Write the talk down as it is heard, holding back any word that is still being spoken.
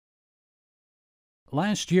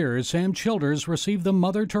Last year, Sam Childers received the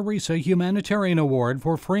Mother Teresa Humanitarian Award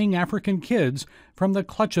for freeing African kids from the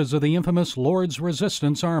clutches of the infamous Lord's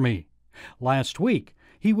Resistance Army. Last week,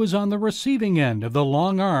 he was on the receiving end of the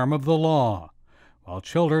long arm of the law. While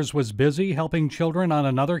Childers was busy helping children on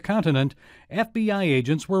another continent, FBI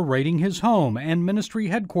agents were raiding his home and ministry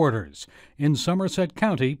headquarters in Somerset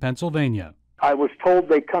County, Pennsylvania. I was told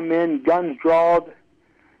they come in, guns drawn,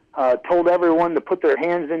 told everyone to put their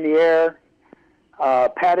hands in the air,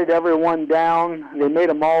 patted everyone down. They made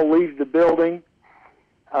them all leave the building,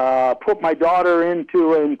 put my daughter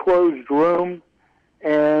into an enclosed room,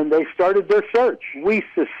 and they started their search. We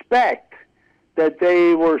suspect that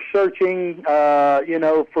they were searching,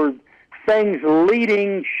 for things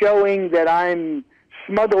showing that I'm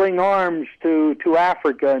smuggling arms to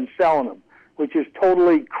Africa and selling them, which is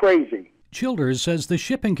totally crazy. Childers says the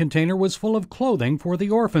shipping container was full of clothing for the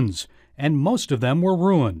orphans, and most of them were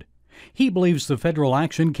ruined. He believes the federal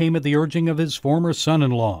action came at the urging of his former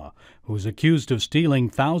son-in-law, who is accused of stealing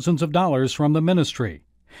thousands of dollars from the ministry.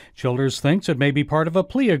 Childers thinks it may be part of a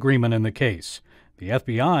plea agreement in the case. The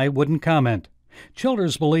FBI wouldn't comment.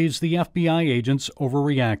 Childers believes the FBI agents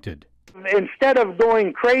overreacted. Instead of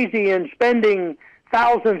going crazy and spending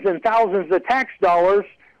thousands and thousands of tax dollars,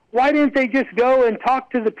 why didn't they just go and talk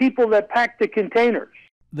to the people that packed the containers?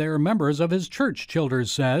 They're members of his church,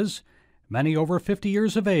 Childers says. Many over 50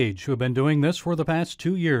 years of age who have been doing this for the past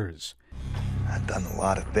 2 years. I've done a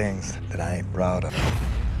lot of things that I ain't proud of.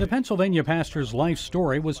 The Pennsylvania pastor's life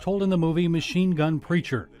story was told in the movie Machine Gun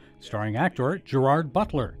Preacher, starring actor Gerard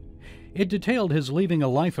Butler. It detailed his leaving a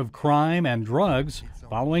life of crime and drugs,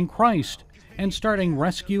 following Christ, and starting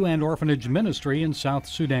rescue and orphanage ministry in South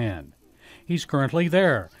Sudan. He's currently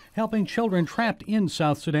there, helping children trapped in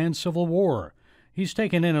South Sudan's civil war. He's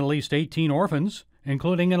taken in at least 18 orphans,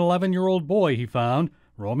 including an 11-year-old boy he found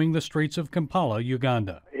roaming the streets of Kampala,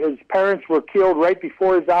 Uganda. His parents were killed right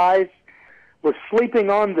before his eyes, was sleeping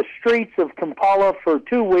on the streets of Kampala for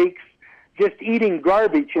 2 weeks, just eating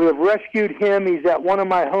garbage. We have rescued him. He's at one of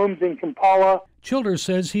my homes in Kampala. Childers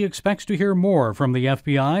says he expects to hear more from the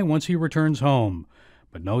FBI once he returns home,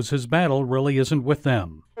 but knows his battle really isn't with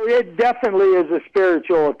them. It definitely is a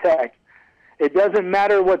spiritual attack. It doesn't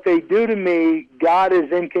matter what they do to me, God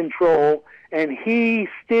is in control, and he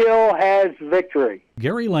still has victory.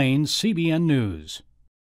 Gary Lane, CBN News.